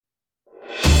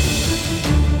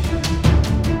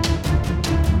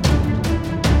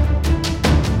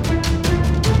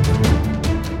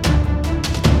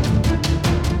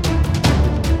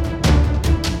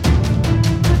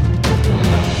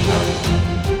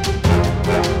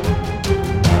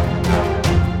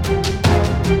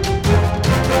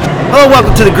Hello,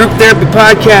 welcome to the Group Therapy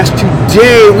Podcast.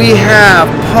 Today we have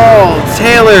Paul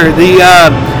Taylor, the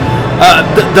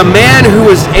man who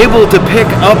was able to pick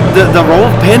up the role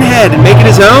of Pinhead and make it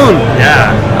his own.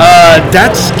 Yeah.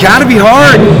 That's got to be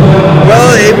hard.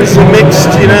 Well, it was a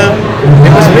mixed, It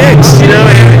was mixed,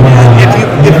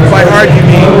 If by hard you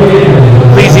mean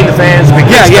pleasing the fans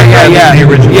because the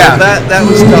original. Yeah. That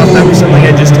was tough. That was something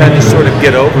I just had to sort of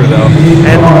get over, though.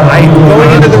 And going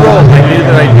into the role, I knew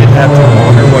that I did have to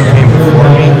honor what came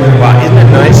before me. Wow, isn't it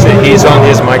nice that he's on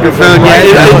his microphone? Yeah,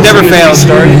 it never fails.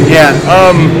 Yeah.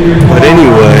 But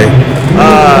anyway,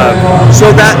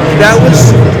 so that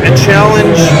was a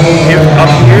challenge up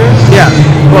here. Yeah.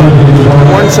 But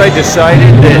once I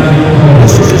decided that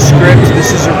this is a script,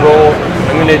 this is a role,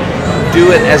 I'm going to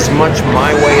do it as much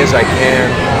my way as I can,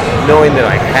 knowing that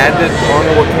I had to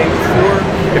honor what came before.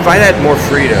 If I had more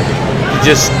freedom to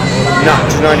just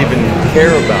not even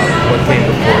care about what came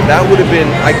before, that would have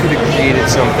been, I could have created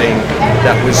something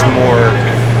that was more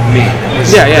me.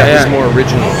 That was more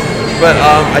original. But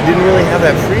I didn't really have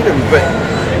that freedom. But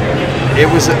it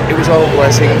was all a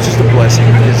blessing. It was just a blessing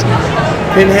because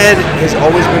Pinhead has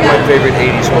always been my favorite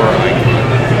 80s horror icon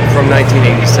from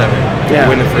 1987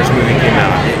 when the first movie came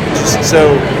out.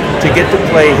 So to get to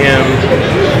play him,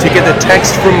 to get the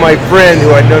text from my friend who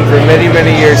I'd known for many,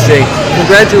 many years saying,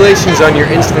 "Congratulations on your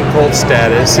instant cult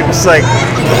status." It was like,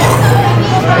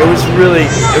 it was really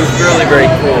very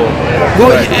cool.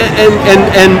 Well,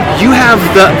 and you have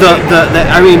the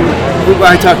I mean,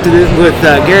 I talked with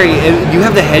Gary, and you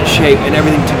have the head shape and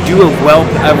everything to do a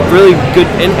really good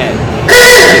Pinhead.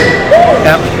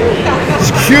 Yep.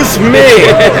 Excuse me.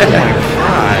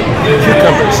 God,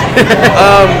 cucumbers.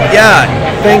 Yeah.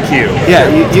 Thank you. Yeah.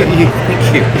 Thank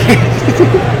you.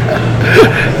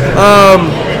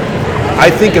 I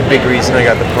think a big reason I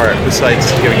got the part,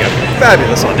 besides giving a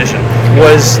fabulous audition,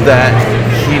 was that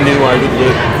he knew I would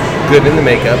look good in the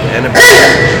makeup and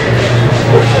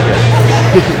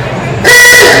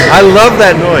I love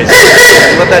that noise.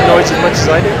 I love that noise as much as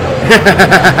I do.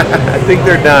 I think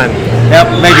they're done. Yep,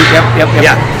 maybe. Yep.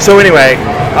 Yeah. So anyway,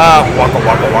 waka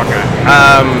waka waka.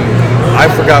 I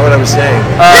forgot what I was saying.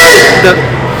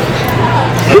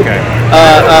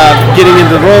 Getting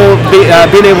into the role,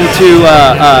 being able to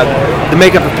the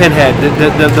makeup of Pinhead,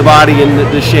 the body and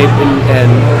the shape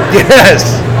and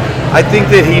yes, I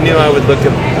think that he knew I would look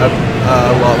a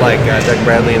lot like Doug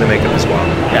Bradley in the makeup as well.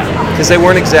 Yeah, because they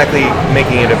weren't exactly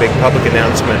making it a big public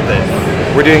announcement that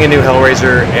we're doing a new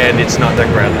Hellraiser and it's not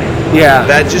Doug Bradley. Yeah,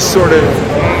 that just sort of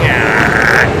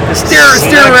steer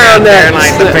around that. And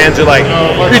like the fans are like,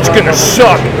 it's gonna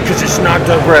suck because it's not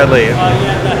Doug Bradley.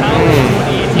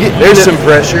 There's some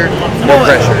pressure. No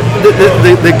pressure.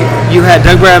 You had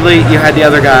Doug Bradley, you had the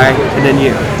other guy, and then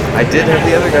you. I did have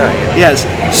the other guy. Yes.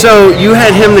 So you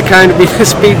had him to kind of be the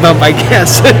speed bump, I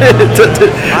guess.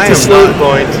 I am not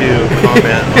going to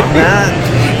comment on that.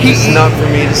 It's not for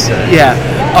me to say. Yeah.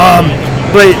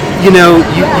 But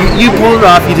you pulled it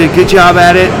off. You did a good job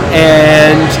at it,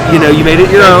 and you made it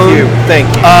your own.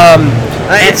 Thank you.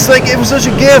 It's like it was such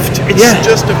a gift. It's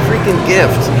just a freaking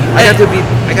gift. I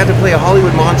got to play a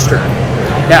Hollywood monster.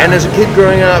 Yeah. And as a kid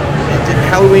growing up,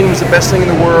 Halloween was the best thing in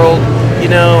the world.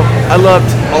 I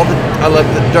loved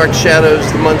the Dark Shadows,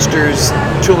 the Monsters,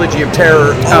 Trilogy of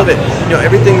Terror, all of it.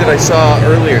 Everything that I saw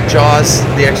earlier, Jaws,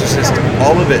 The Exorcist,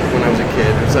 all of it when I was a kid.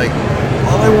 It was like,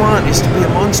 all I want is to be a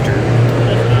monster.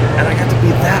 And I got to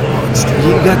be that monster.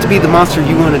 You got to be the monster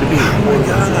you wanted to be. Oh my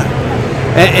God.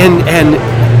 And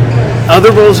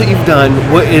other roles that you've done,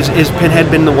 what is Pinhead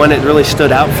been the one that really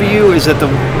stood out for you? Is that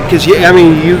because you're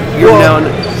now.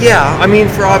 Yeah, I mean,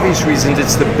 for obvious reasons,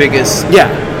 it's the biggest. Yeah.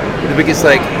 The biggest,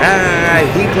 he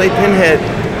played Pinhead.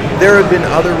 There have been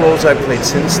other roles I've played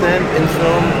since then in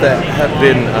film that have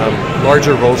been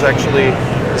larger roles, actually,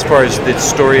 as far as the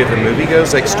story of the movie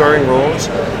goes, like starring roles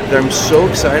that I'm so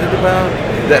excited about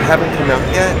that haven't come out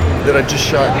yet, that I just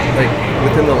shot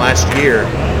within the last year.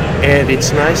 And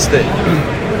it's nice that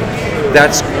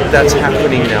that's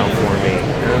happening now for me.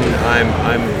 And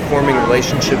I'm forming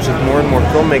relationships with more and more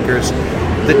filmmakers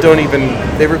that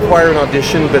they require an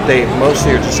audition, but they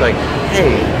mostly are just like,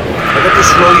 hey, I got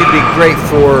this role you'd be great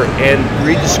for, and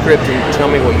read the script and tell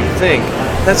me what you think.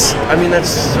 That's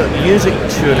music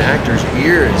to an actor's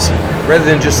ears, rather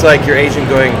than just like your agent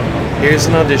going, here's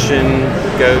an audition,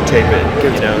 go tape it.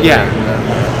 Yeah.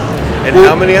 And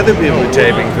how many other people are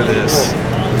taping for this?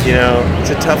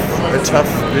 It's a tough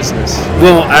business.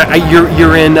 Well,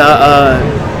 you're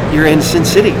in Sin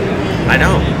City. I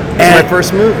know. It's my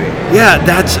first movie. Yeah,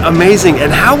 that's amazing.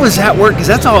 And how was that work? Because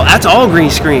that's all green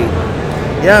screen.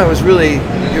 Yeah, it was really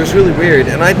weird.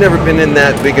 And I'd never been in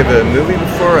that big of a movie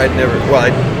before.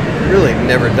 really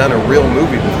never done a real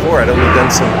movie before. I'd only done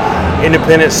some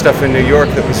independent stuff in New York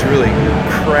that was really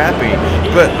crappy,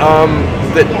 but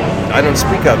that I don't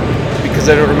speak of because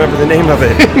I don't remember the name of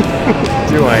it.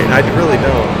 Do I? I really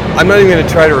don't. I'm not even going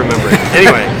to try to remember it.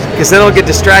 Anyway, because then I'll get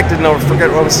distracted and I'll forget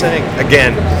what I was saying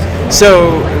again.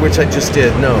 So, which I just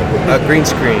did. No, green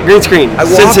screen. Green screen. I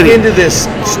walked into this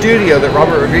studio that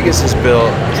Robert Rodriguez has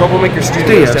built, Troublemaker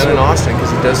Studios down in Austin,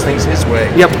 because he does things his way.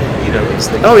 Yep. You know,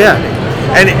 these things. Oh yeah.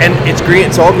 And it's green.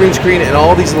 It's all green screen, and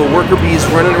all these little worker bees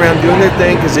running around doing their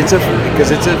thing because it's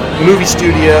a movie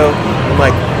studio. I'm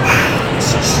like, wow,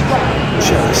 this is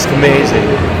just amazing.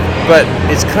 But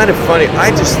it's kind of funny.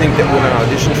 I just think that when I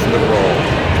auditioned for the role,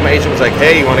 my agent was like,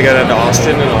 "Hey, you want to go down to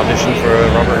Austin and audition for a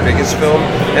Robert Rodriguez film?"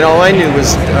 And all I knew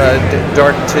was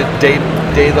Dark to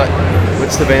Daylight.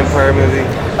 What's the vampire movie?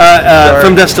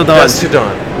 From Dusk Till Dawn. Dusk to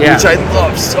Dawn, which I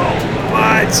love so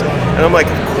much. And I'm like,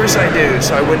 of course I do.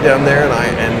 So I went down there,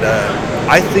 and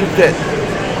I think that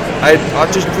I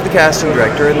auditioned for the casting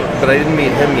director, but I didn't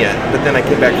meet him yet. But then I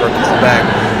came back for a call back,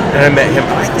 and I met him.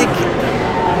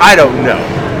 I don't know.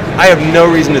 I have no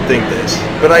reason to think this,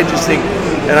 but I just think,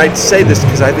 and I say this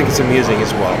because I think it's amusing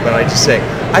as well, but I just say,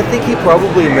 I think he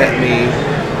probably met me,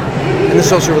 and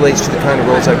this also relates to the kind of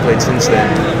roles I've played since then.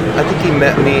 I think he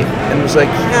met me and was like,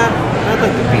 yeah, I'd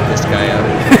like to beat this guy up.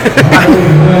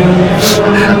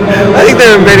 I think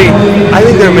there are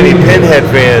many Pinhead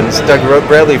fans, Doug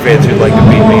Bradley fans who'd like to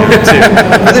beat me up too.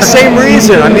 For the same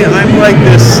reason. I mean, I'm like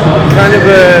this kind of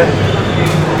a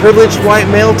privileged white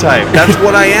male type. That's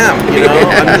what I am, you know.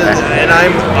 And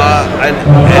I've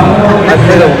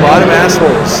played a lot of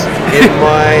assholes in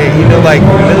my, like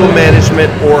middle management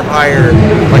or higher,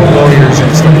 like lawyers and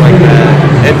stuff like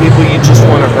that, and people you just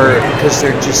want to hurt because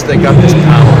they got this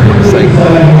power. It's like,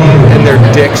 and they're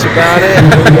dicks about it.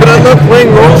 But I love playing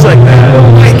roles like that.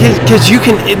 Because you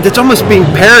can, it's almost being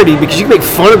parody because you can make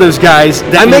fun of those guys.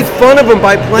 I make fun of them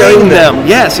by playing them.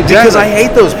 Yes, exactly. Because I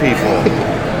hate those people.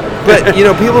 But,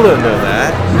 people don't know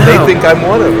that. No. They think I'm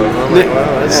one of them. I'm like,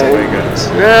 wow, that's the way it goes.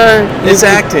 It's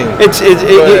acting.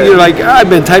 You're like,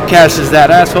 I've been typecast as that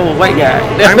asshole white guy.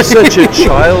 I'm such a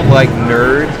childlike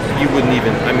nerd, you wouldn't even,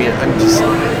 I'm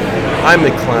a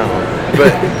clown.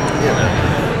 But,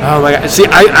 Oh my God! See,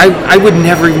 I would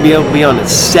never even be able to be on a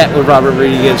set with Robert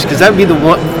Rodriguez because that'd be the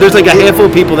one. There's like a handful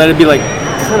of people that'd be like,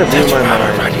 kind of blew my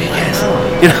mind.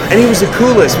 And he was the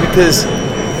coolest because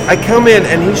I come in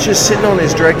and he's just sitting on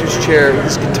his director's chair with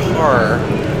his guitar.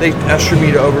 They usher me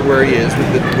to over where he is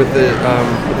with the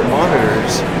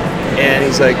monitors, and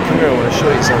he's like, "Come here, I want to show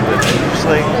you something." And he's just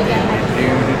like,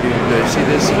 "See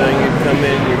this? You come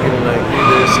in, you're gonna like do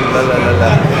this and la la la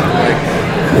la." Like,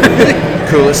 the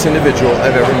coolest individual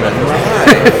I've ever met in my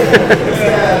life,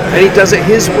 and he does it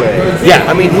his way. Yeah,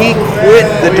 I mean, he quit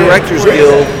the Directors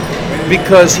Guild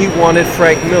because he wanted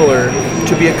Frank Miller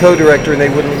to be a co-director, and they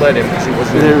wouldn't let him because he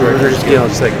wasn't in the Directors Guild.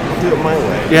 It's like, I'll do it my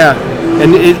way. Yeah,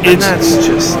 and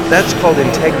that's called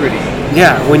integrity.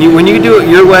 Yeah, when you do it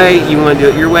your way, you want to do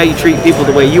it your way. You treat people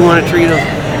the way you want to treat them.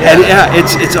 Yeah. And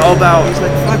it's all about. It's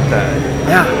like, fuck that.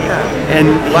 Yeah.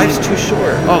 And life's too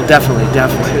short. Oh, definitely.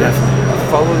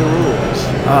 Follow the rules.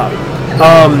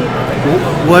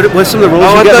 What's some of the roles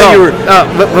you got? I thought you were.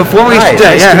 Before we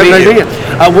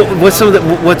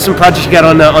what's some projects you got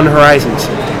on the horizons?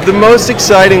 The most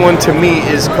exciting one to me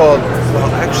is called. Well,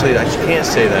 actually, I can't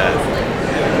say that.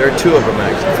 There are two of them,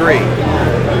 actually. Three.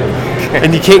 Okay.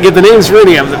 And you can't get the names for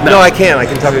any of them. No, I can. I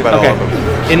can talk about all of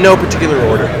them in no particular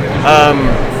order.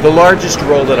 The largest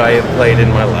role that I have played in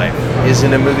my life is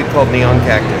in a movie called Neon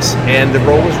Cactus, and the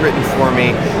role was written for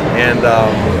me, and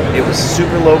it was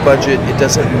super low budget. It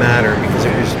doesn't matter because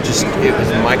it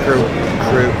was micro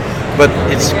crew, but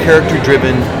it's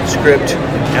character-driven script,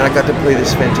 and I got to play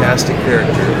this fantastic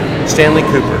character, Stanley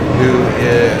Cooper, who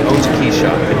owns a key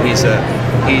shop, and he's a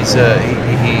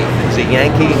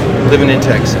Yankee living in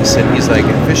Texas, and he's like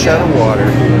a fish out of water.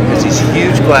 Has these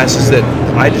huge glasses that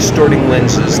eye distorting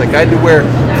lenses. Like I had to wear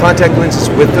contact lenses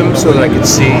with them so that I could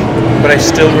see, but I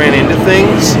still ran into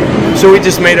things. So we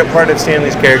just made it part of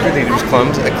Stanley's character that he was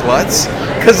a klutz.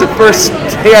 Because the first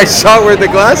day I saw her with the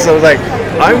glasses, I was like,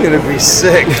 I'm gonna be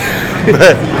sick.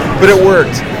 but it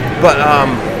worked.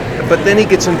 But then he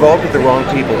gets involved with the wrong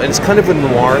people, and it's kind of a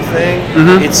noir thing.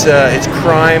 Mm-hmm. It's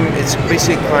crime. It's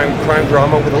basically crime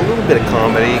drama with a little bit of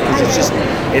comedy because it's just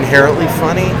inherently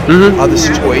funny, the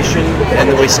situation and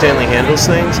the way Stanley handles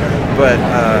things. But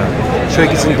so he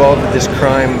gets involved with this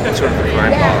crime, sort of a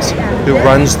crime boss who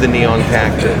runs the Neon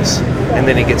Cactus, and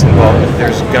then he gets involved with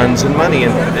there's guns and money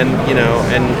and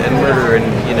murder and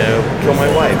kill my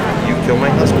wife, you kill my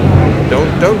husband,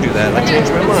 don't do that, I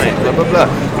changed my mind, blah blah blah.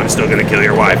 I'm still gonna kill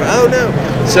your wife. Oh no.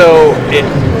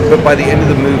 But by the end of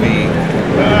the movie,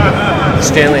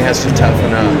 Stanley has to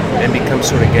toughen up and become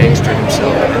sort of gangster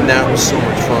himself, and that was so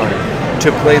much fun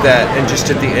to play that. And just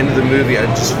at the end of the movie, I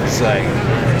just was like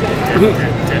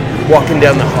walking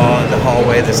down the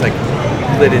hallway that's like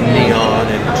lit in neon,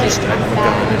 and just I have a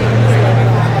gun and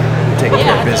I'm taking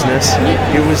care of business.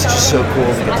 It was just so cool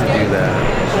to get to do that.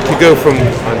 To go from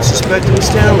I'm suspecting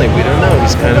Stanley, we don't know,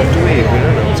 he's kind of dweeb, we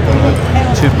don't know what's going on,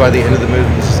 to by the end of the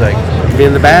movie, he's just like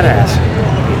being the badass.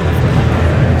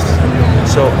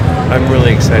 So I'm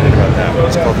really excited about that one.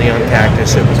 It's called Neon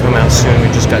Cactus. It will come out soon.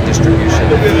 We just got distribution.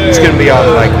 It's going to be on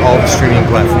like all the streaming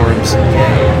platforms.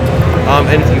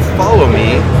 And if you follow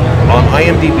me on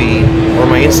IMDb or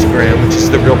my Instagram, which is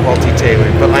the real Paul T. Taylor,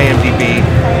 but IMDb,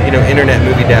 Internet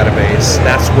Movie Database,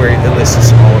 that's where it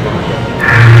lists all of them.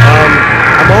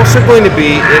 I'm also going to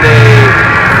be in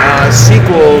a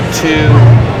sequel to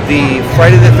the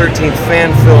Friday the 13th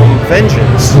fan film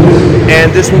Vengeance,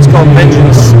 and this one's called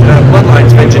Vengeance,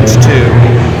 Bloodlines Vengeance 2.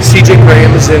 C.J.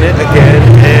 Graham is in it again,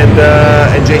 and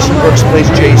Jason Brooks plays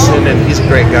Jason, and he's a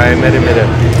great guy. I met him at a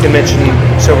convention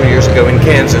several years ago in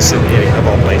Kansas, of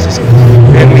all places,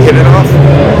 and we hit it off.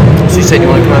 So he said, "You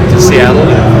want to come up to Seattle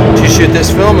to shoot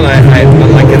this film?" And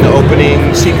I'm like in the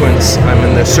opening sequence, I'm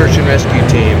in the search and rescue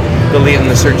team, the lead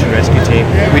in the search and rescue team.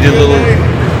 We did a little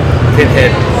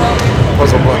Pinhead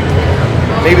puzzle book.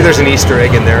 Maybe there's an Easter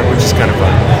egg in there, which is kind of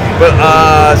fun. But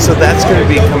so that's going to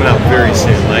be coming out very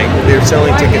soon. Like they're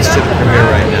selling tickets to the premiere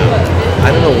right now.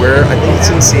 I don't know where. I think it's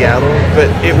in Seattle,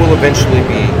 but it will eventually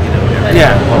be,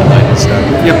 online and stuff.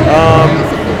 Yep.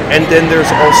 And then there's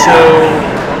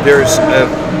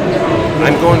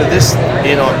I'm going to this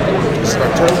in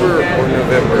October or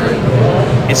November.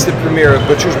 It's the premiere of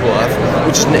Butcher's Bluff,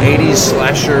 which is an 80s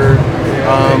slasher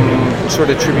sort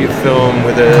of tribute film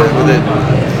with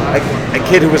a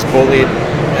kid who was bullied.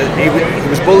 He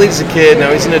was bullied as a kid.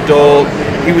 Now he's an adult.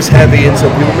 He was heavy, and so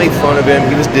people made fun of him.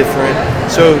 He was different.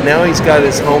 So now he's got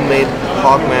his homemade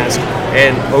hawk mask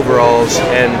and overalls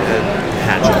and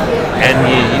hatchet. And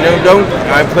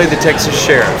I play the Texas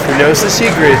sheriff who knows the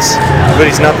secrets, but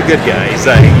he's not the good guy. He's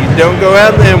like, you don't go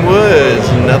out in them woods,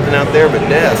 nothing out there but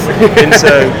death. And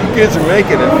so you kids are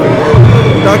making a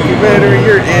documentary,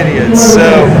 you're idiots.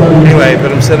 So anyway,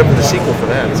 but I'm set up for the sequel for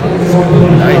that. So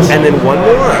nice. And then one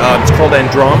more. It's called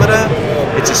Andromeda.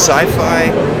 It's a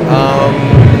sci-fi.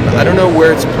 I don't know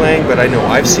where it's playing, but I know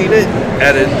I've seen it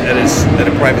at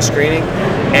a private screening.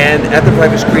 And at the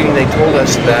private screening, they told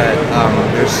us that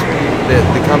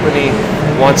the company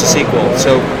wants a sequel,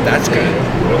 so that's good.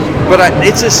 But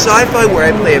it's a sci-fi where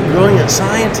I play a brilliant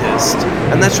scientist,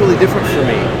 and that's really different for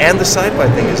me. And the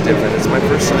sci-fi thing is different. It's my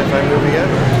first sci-fi movie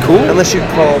ever. Cool. Unless you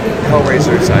call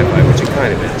Hellraiser sci-fi, which it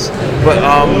kind of is. But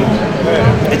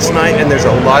it's nice, and there's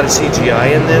a lot of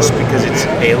CGI in this because it's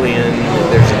alien.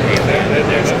 There's an alien, and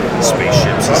there's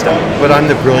spaceships and stuff. But I'm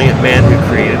the brilliant man who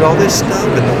created all this stuff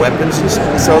and the weapons and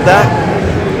stuff. So that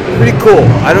pretty cool.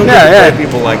 I don't get to play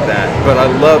people like that, but I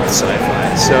love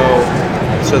sci-fi.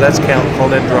 So that's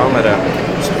called Andromeda.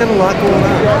 There's got a lot going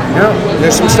on. Yeah.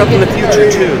 There's some stuff in the future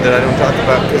too that I don't talk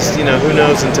about because who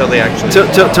knows until they actually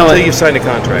until you've signed a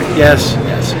contract. Yes.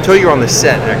 Until you're on the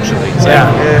set actually. It's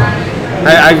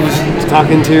I was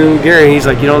talking to Gary. He's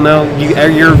like, you don't know,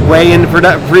 you're way into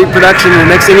pre-production, and the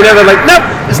next thing you know, they're like, nope,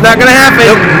 it's not gonna happen.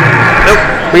 Nope.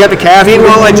 We got the cast.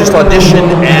 Meanwhile, I just audition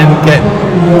and get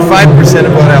 5%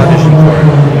 of what I audition for,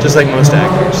 just like most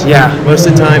actors. Yeah. Most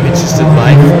of the time, it's just a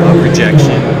life of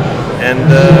rejection, and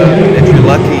if you're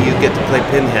lucky, you get to play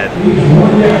Pinhead.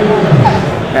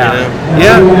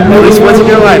 Yeah. At least once in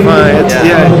your life, huh?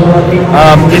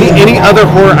 Any other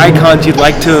horror icons you'd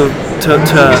like to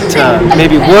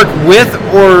maybe work with,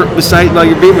 or besides,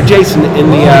 you're being with Jason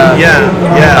in the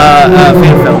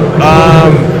fan film?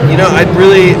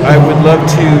 I would love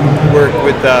to work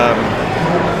with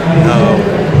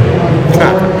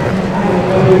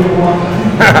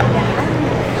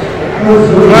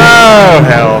oh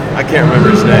hell, I can't remember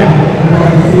his name.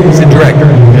 He's a director,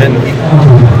 and he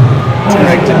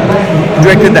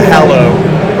directed The Hallow.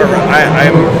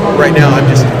 I'm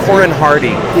just Corin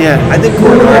Hardy. Yeah. I think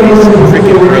Corin Hardy's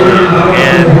freaking brilliant.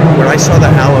 And when I saw The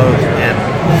Hallow and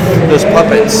those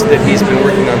puppets that he's been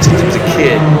working on since he was a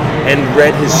kid, and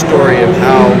read his story of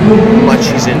how much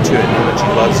he's into it and how much he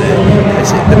loves it, I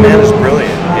said, the man is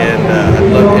brilliant. And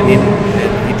he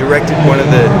directed one of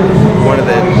the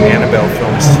Annabelle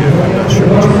films too. I'm not sure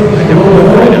which one. I never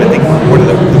remember right now. I think one of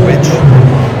the Witch.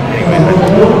 Anyway,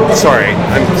 sorry,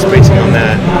 I'm spacing on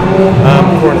that.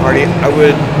 Corin Hardy, I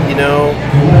would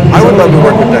love to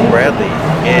work with Doug Bradley,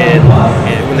 and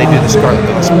when they do the Scarlet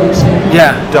Gospels.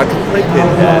 Yeah. Doug can play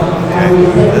Pinhead. Okay,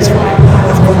 that's fine.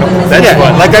 That's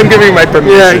fun. Like I'm giving my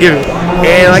permission. Yeah,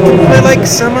 and I can play like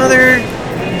some other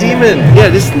demon. Yeah,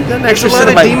 there's an There's extra a lot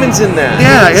of cinema. demons in that.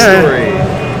 Yeah. Story.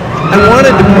 I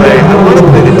wanted to play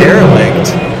the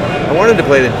derelict. I wanted to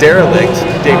play the derelict,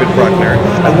 David Bruckner.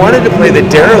 I wanted to play the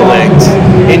derelict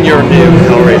in your new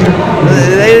Hellraiser.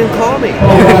 They didn't call me.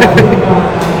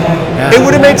 It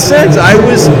would have made sense. I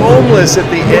was homeless at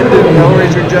the end of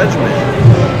Hellraiser Judgment.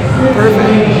 Perfect.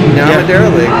 Now I'm a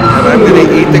derelict, and I'm going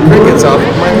to eat the crickets off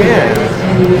of my hand.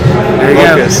 There you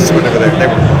Locusts, whatever they were.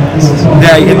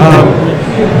 Yeah,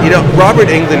 Robert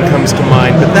Englund comes to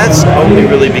mind, but that's only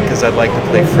really because I'd like to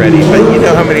play Freddy. But you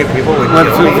know how many people would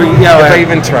kill me if I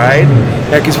even tried?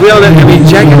 Yeah, because we all know,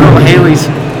 Jackie Earle Haley's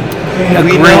a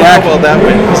we great know how actor. well that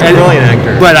went. He's a brilliant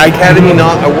actor. But Academy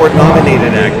Award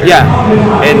nominated actor. Yeah.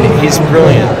 And he's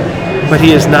brilliant. But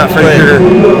he is not Freddy Krueger.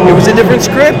 It was a different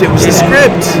script. It was the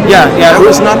script. Yeah. That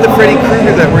was not the Freddy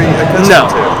Krueger that we're accustomed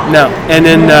to. No. And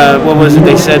then, what was it?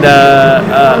 They said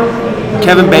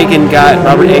Kevin Bacon got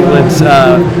Robert Englund's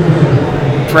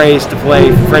praise to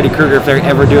play Freddy Krueger if they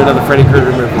ever do another Freddy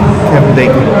Krueger movie. Kevin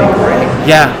Bacon would be great.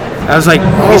 Yeah. I was like,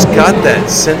 he's got that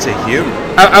sense of humor.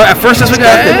 At first I was like,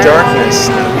 got the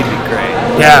darkness. He'd be great.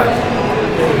 Yeah.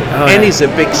 And he's a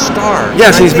big star.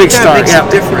 Yes, he's a big star. Makes a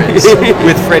difference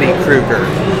with Freddy Krueger.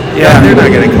 Yeah, they're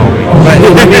not going to call me. But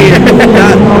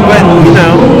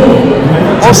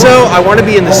also, I want to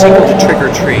be in the sequel to Trick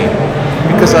or Treat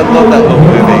because I love that little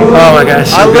movie. Oh my gosh,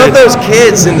 I love those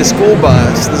kids in the school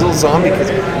bus, those little zombie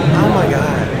kids. Oh my god.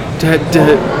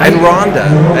 And Rhonda,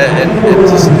 and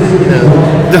just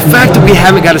the fact that we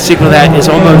haven't got a sequel to that is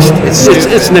almost it's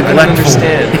neglectful. I don't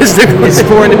understand. It's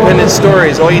 4 independent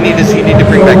stories. All you need to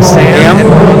bring back Sam and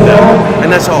Rhonda, and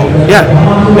that's all. Yeah,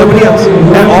 nobody else.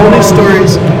 All new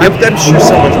stories. I'm sure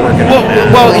someone's working on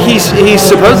that. Well, he's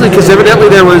supposedly, because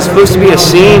evidently there was supposed to be a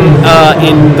scene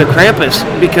in the Krampus,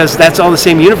 because that's all the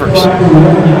same universe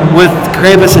with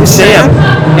Krampus and Sam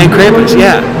and Krampus.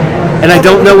 Yeah. And I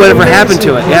don't know whatever happened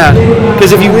to it. Yeah,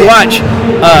 because if you go watch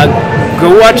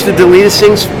the deleted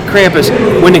scenes Krampus,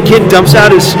 when the kid dumps out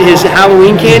his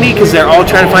Halloween candy because they're all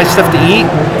trying to find stuff to eat,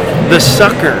 the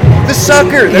sucker. That's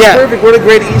perfect. What a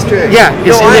great Easter egg. Yeah,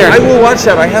 it's in there. I will watch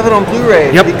that. I have it on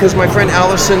Blu-ray because my friend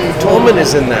Allison Tolman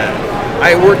is in that.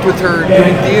 I worked with her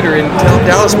doing theater in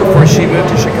Dallas before she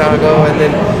moved to Chicago, and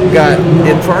then got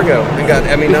in Fargo and got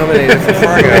Emmy nominated for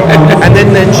Fargo, and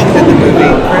then she did the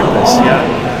movie Krampus. Yeah.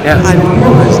 I didn't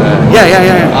realize that. Yeah.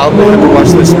 I'll have to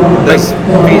watch this special.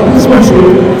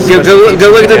 Go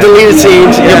look at the deleted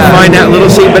scenes. You'll find that little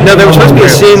scene. But no, there was supposed to be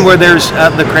a scene where there's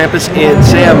the Krampus and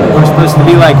Sam were supposed to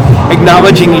be like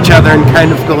acknowledging each other and kind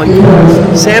of going.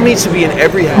 Sam needs to be in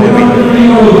every Halloween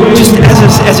movie, just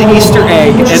as an Easter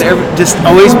egg, and just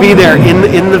always be there in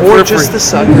the or periphery. Just the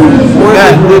sucker, or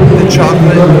the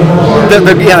chocolate.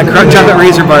 The chocolate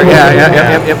razor bar.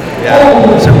 Yeah.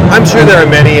 So I'm sure there are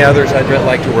many others I'd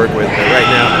like to work with, but right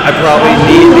now I probably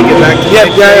need to get back to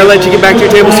I'll let you get back to your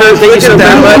table, sir. Thank you so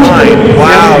very much.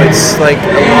 Wow, it's like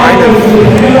a line of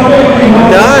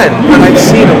none. I've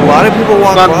seen a lot of people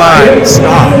walk by and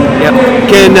stop. Yep.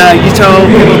 Can you tell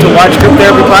people to watch Group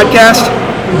Therapy Podcast?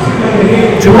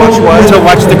 To watch what? To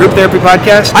watch the Group Therapy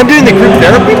Podcast? I'm doing the Group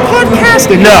Therapy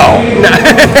Podcast? No.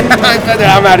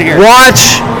 I'm out of here.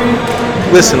 Watch.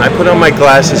 Listen, I put on my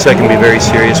glasses so I can be very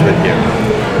serious with you.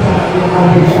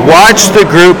 Watch the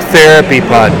Group Therapy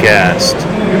Podcast,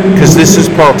 because this is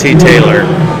Paul T. Taylor,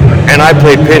 and I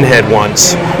played Pinhead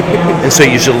once, and so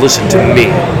you should listen to me.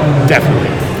 Definitely.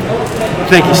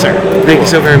 Thank you, sir. Thank you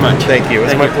so very much. Thank you.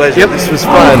 It's my pleasure. Yep. This was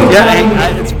fun.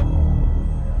 Yeah.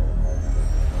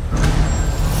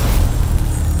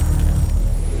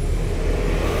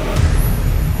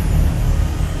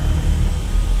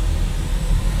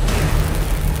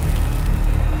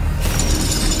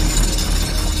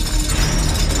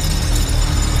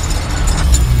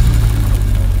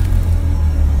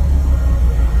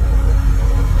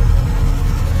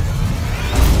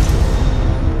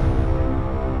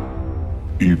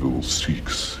 Evil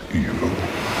seeks evil.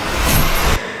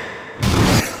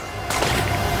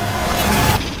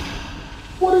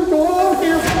 What is going on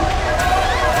here?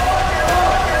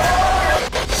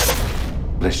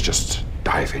 Let's just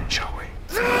dive in, shall we?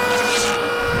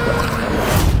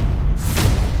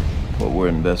 What we're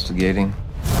investigating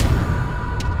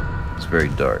is very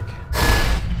dark.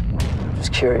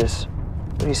 Just curious.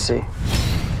 What do you see?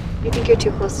 You think you're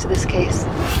too close to this case?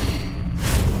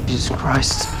 Jesus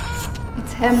Christ.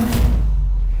 It's him.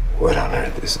 What on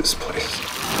earth is this place?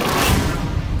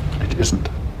 It isn't.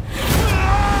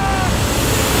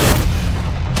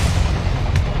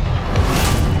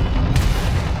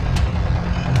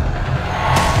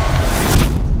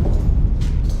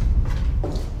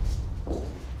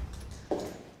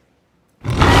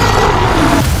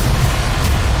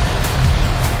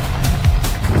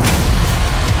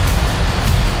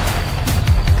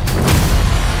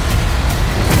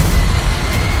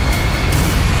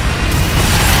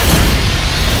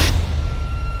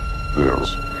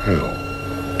 There's hell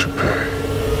to pay.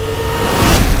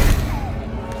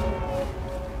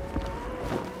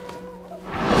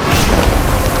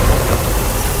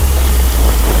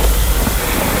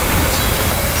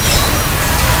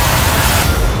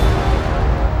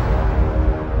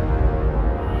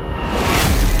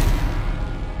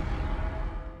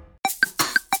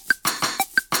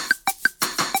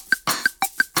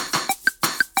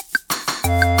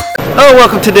 Hello,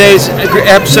 welcome to today's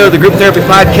episode of the Group Therapy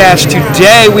Podcast.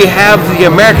 Today we have the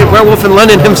American Werewolf in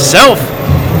London himself,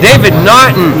 David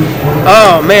Naughton.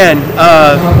 Oh man,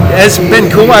 it's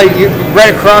been cool. You're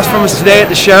right across from us today at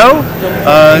the show.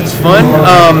 It's fun.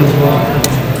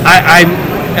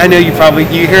 I know you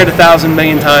hear it 1,000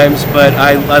 million times, but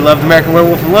I love the American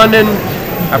Werewolf in London.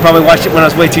 I probably watched it when I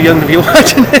was way too young to be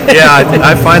watching it. Yeah,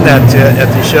 I find that at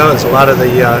these shows, a lot of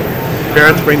the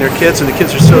parents bring their kids, and the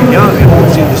kids are so young and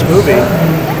haven't seen this movie.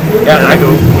 Yeah, and I go,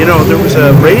 there was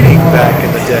a rating back in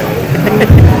the day.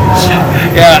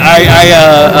 Yeah,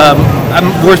 I'm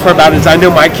worst part about it is I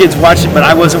know my kids watched it, but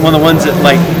I wasn't one of the ones that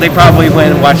they probably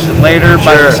went and watched it later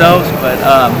by themselves. But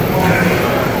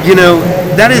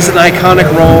that is an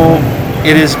iconic role.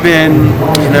 It has been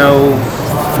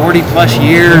 40 plus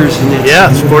years, and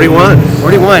it's 41.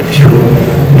 41.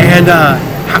 And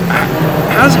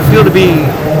how does it feel to be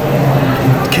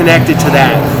connected to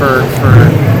that for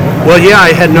Well, yeah,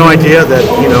 I had no idea that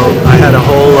I had a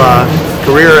whole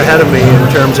career ahead of me in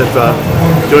terms of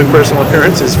doing personal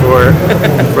appearances for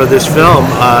this film.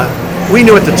 We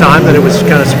knew at the time that it was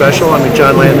kind of special. I mean,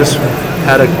 John Landis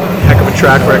had a heck of a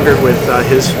track record with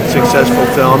his successful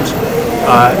films,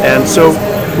 and so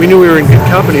we knew we were in good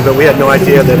company, but we had no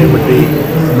idea that it would be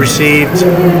received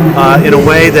in a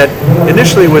way that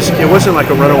initially it wasn't like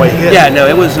a runaway hit. Yeah, no,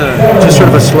 it was just sort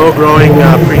of a slow-growing,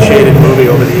 appreciated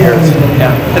movie over the years.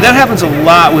 Yeah, and that happens a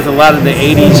lot with a lot of the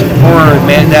 80s horror,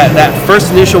 man. That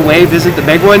first initial wave isn't the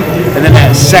big one, and then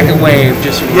that second wave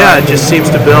just... Yeah, it just seems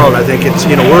to build. I think it's,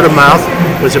 word of mouth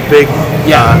was a big,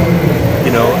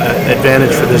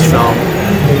 advantage for this film.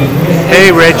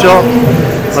 Hey, Rachel,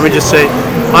 let me just say,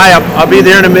 hi, I'll be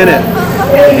there in a minute.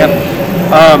 Yep.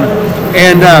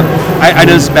 I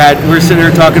know it's bad. We're sitting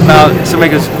here talking about,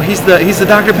 somebody goes, well, he's the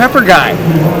Dr. Pepper guy.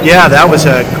 Yeah, that was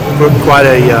quite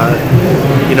a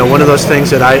one of those things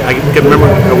that I can remember.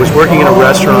 I was working in a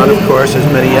restaurant, of course, as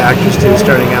many actors do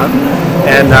starting out,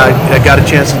 and I got a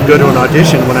chance to go to an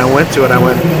audition. When I went to it, I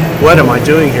went, what am I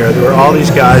doing here? There were all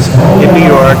these guys in New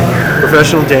York,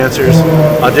 professional dancers,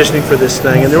 auditioning for this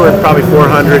thing, and there were probably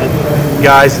 400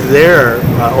 guys there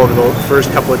over the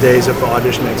first couple of days of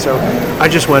auditioning. So I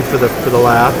just went for the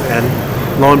laugh, and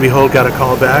lo and behold, got a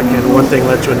call back, and one thing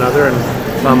led to another, and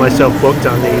found myself booked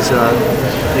on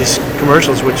these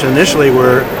commercials, which initially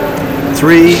were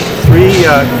three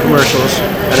commercials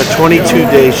and a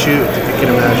 22-day shoot, if you can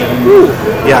imagine. Ooh.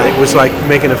 Yeah, it was like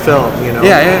making a film,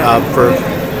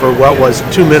 for what was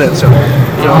 2 minutes.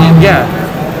 Yeah.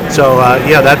 So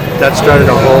that started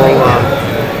a whole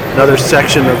another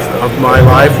section of my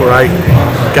life where I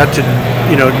got to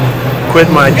quit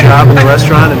my job in the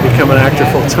restaurant and become an actor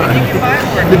full time.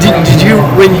 Did you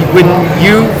when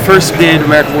you first did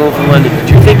American Werewolf in London? Did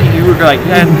you think you were like,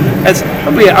 I'm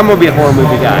gonna be a horror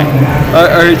movie guy?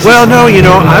 Well, no,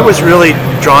 I was really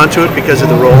drawn to it because of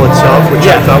the role itself, which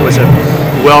I thought was a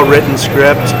well-written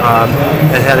script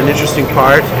and had an interesting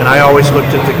part. And I always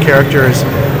looked at the character as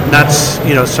not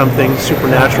something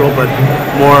supernatural, but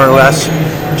more or less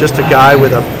just a guy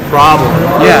with a problem,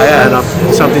 and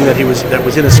something that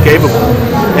was inescapable,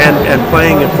 and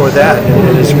playing it for that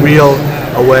in as real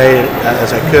a way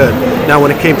as I could. Now,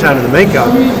 when it came time to the makeup,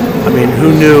 I mean,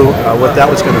 who knew what that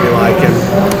was going to be like? And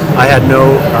I had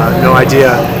no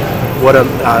idea what a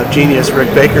genius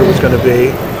Rick Baker was going to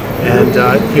be. And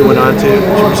he went on to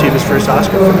receive his first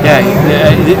Oscar. Yeah,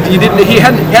 he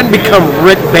hadn't become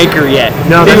Rick Baker yet.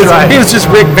 No, that's right. He was just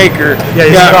Rick Baker. Yeah,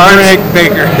 Rick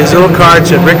Baker. His little card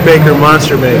said Rick Baker,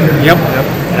 Monster Maker. Yep.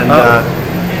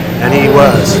 And he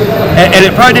was. And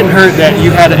it probably didn't hurt that you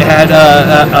had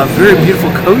a very beautiful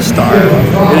co-star.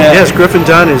 Yes, Griffin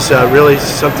Dunn is really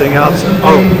something else.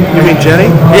 Oh, you mean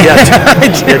Jenny? Yeah,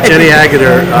 Jenny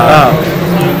Agutter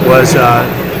was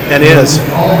and is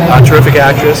a terrific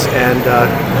actress, and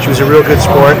she was a real good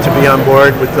sport to be on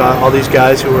board with all these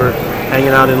guys who were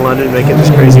hanging out in London making this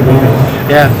crazy movie.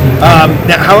 Yeah.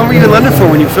 Now, how long were you in London for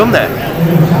when you filmed that?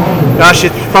 Gosh,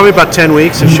 it's probably about 10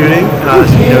 weeks of shooting.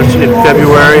 In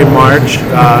February, March,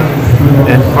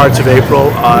 and parts of April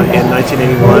in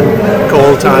 1981.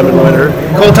 Cold time in winter.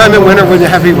 Cold time in winter when you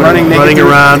have you running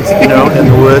around, in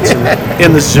the woods, and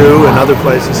in the zoo and other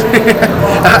places.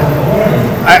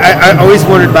 I always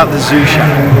wondered about the zoo shot.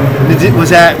 Was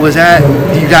that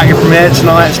you got your permits and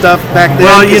all that stuff back then?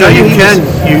 Well,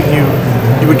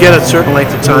 you would get a certain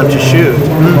length of time to shoot,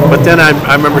 but then I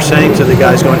remember saying to the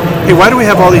guys, going, "Hey, why do we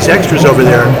have all these extras over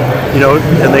there?"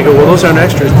 And they go, "Well, those aren't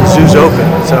extras. The zoo's open."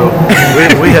 So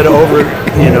we had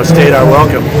stayed our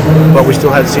welcome, but we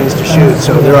still had scenes to shoot.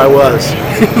 So there I was,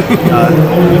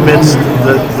 amidst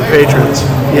the patrons.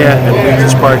 Yeah. At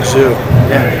Regent's Park Zoo.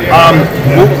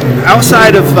 Yeah.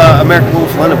 Outside of American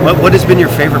Werewolf London, what has been your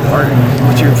favorite part?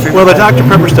 What's your favorite? Well, the part? Dr.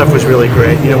 Pepper stuff was really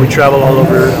great. We traveled all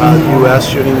over the U.S.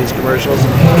 shooting these commercials,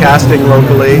 casting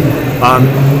locally.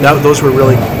 Those were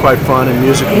really quite fun, and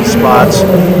musical spots.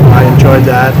 I enjoyed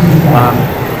that.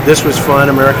 This was fun,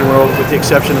 American Werewolf, with the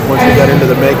exception of once we got into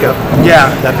the makeup.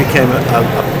 Yeah, that became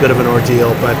a bit of an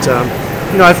ordeal. But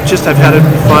I've had a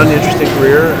fun, interesting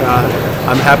career.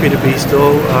 I'm happy to be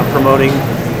still promoting,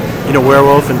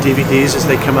 Werewolf and DVDs as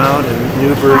they come out, and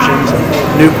new versions, and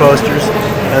new posters,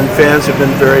 and fans have been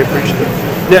very appreciative.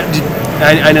 Now,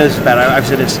 I know this is bad. I've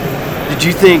said this. Did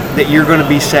you think that you're going to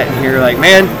be sitting here like,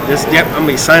 man, I'm going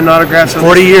to be signing autographs?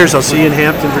 40 years, I'll see you in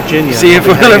Hampton, Virginia. See you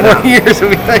for another 40 years,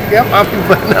 and we think, yep, I'll be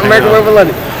putting American Werewolf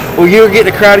London. Well, you were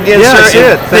getting a crowd again, yeah, sir. That's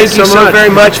it. Thank you so very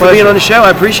much for being on the show.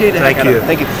 I appreciate it. Thank you.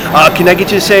 Thank you. Can I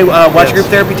get you to say, watch Group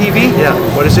Therapy TV? Yeah.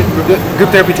 What is it? Group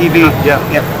Therapy TV. Yeah.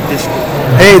 Yep.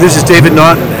 Hey, this is David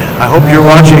Naughton. I hope you're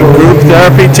watching Group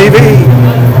Therapy TV.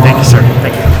 Thank you, sir.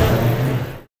 Thank you.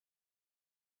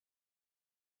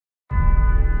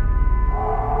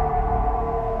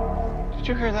 Did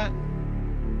you hear that?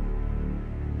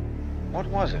 What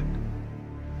was it?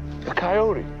 A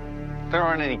coyote. There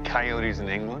aren't any coyotes in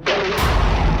England.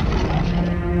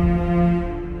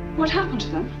 What happened to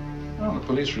them? Well, the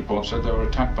police report said they were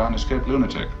attacked by an escaped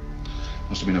lunatic.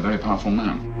 Must have been a very powerful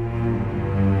man.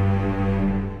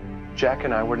 Jack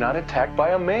and I were not attacked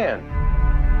by a man.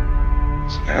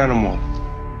 It's an animal.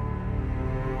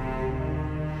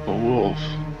 A wolf.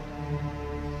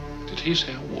 Did he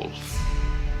say a wolf?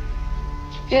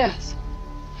 Yes,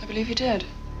 I believe he did.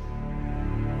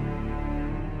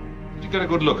 Did you get a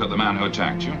good look at the man who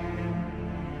attacked you?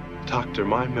 Doctor,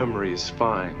 my memory is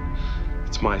fine.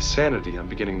 It's my sanity I'm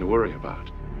beginning to worry about.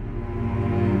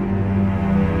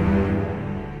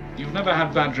 You've never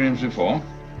had bad dreams before?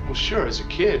 Well, sure, as a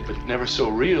kid, but never so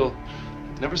real,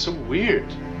 never so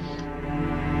weird.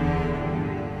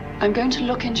 I'm going to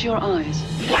look into your eyes.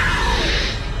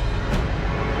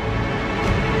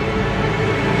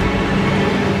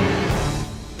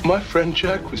 My friend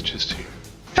Jack was just here.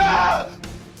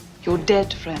 Your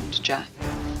dead friend, Jack.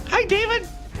 Hi, David.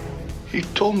 He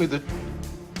told me that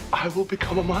I will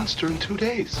become a monster in 2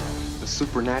 days. The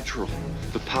supernatural,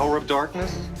 the power of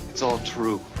darkness, it's all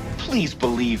true. Please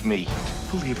believe me.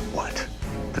 Believe what?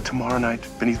 That tomorrow night,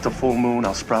 beneath the full moon,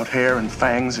 I'll sprout hair and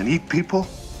fangs and eat people?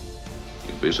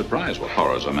 You'd be surprised what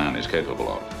horrors a man is capable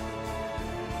of.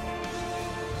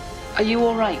 Are you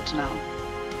all right now?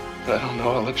 I don't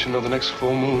know. I'll let you know the next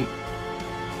full moon.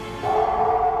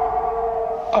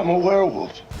 I'm a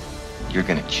werewolf. You're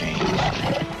gonna change.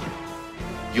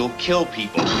 You'll kill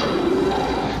people.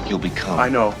 You'll become... I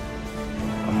know.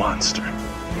 A monster.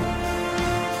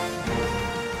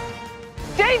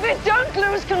 David, don't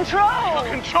lose control!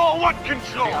 Control? What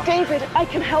control? David, I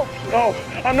can help you. No,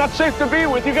 I'm not safe to be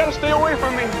with. You gotta stay away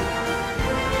from me.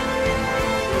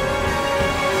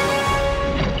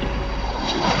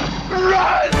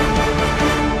 Run!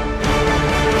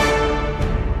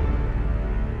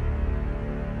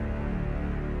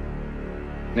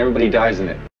 Everybody dies in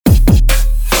it.